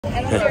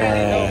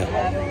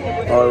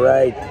All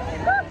right.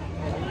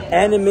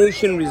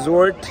 Animation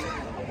Resort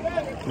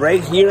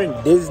right here in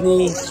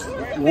Disney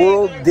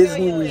World,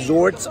 Disney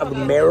Resorts of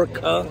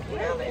America.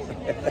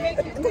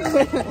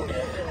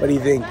 What do you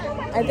think?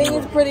 I think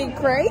it's pretty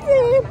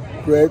crazy.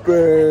 Cray,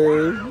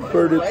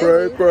 pretty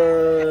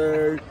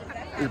cray.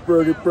 It's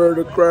pretty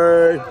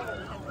cray.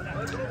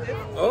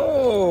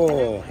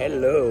 Oh,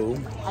 hello.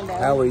 Hello.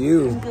 How are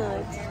you?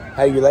 Good.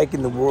 How are you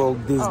liking the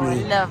World Disney? Oh,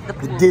 I love the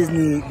pool.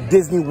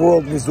 Disney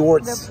World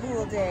Resorts. The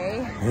pool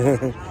day.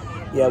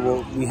 Yeah,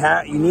 well,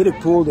 you need a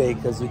pool day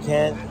because you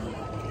can't.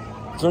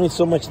 There's only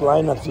so much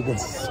lineups you can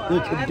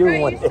do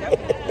in one day.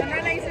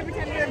 Remember I used to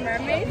pretend you were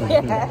mermaids?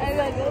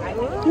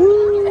 Yeah.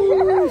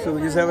 Woo! So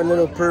we just have a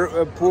little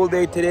pool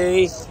day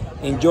today.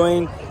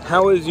 Enjoying.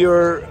 How is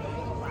your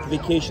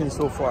vacation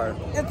so far?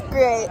 It's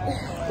great.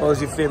 What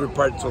was your favorite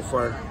part so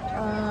far?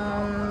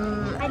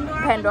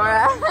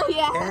 Pandora.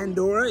 Yeah.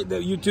 Pandora?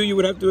 You two, you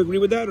would have to agree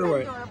with that, or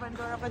what?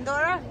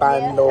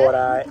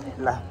 Pandora.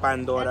 Las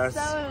Pandoras.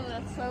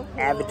 That's so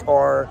cool.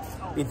 Avatar.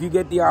 If you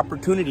get the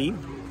opportunity,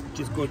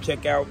 just go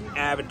check out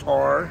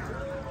Avatar.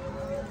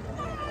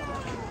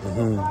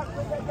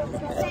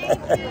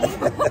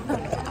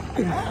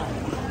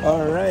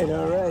 All right.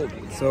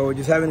 So we're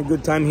just having a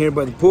good time here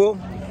by the pool,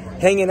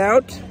 hanging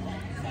out.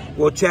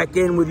 We'll check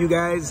in with you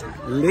guys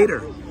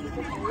later.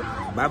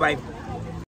 Bye-bye.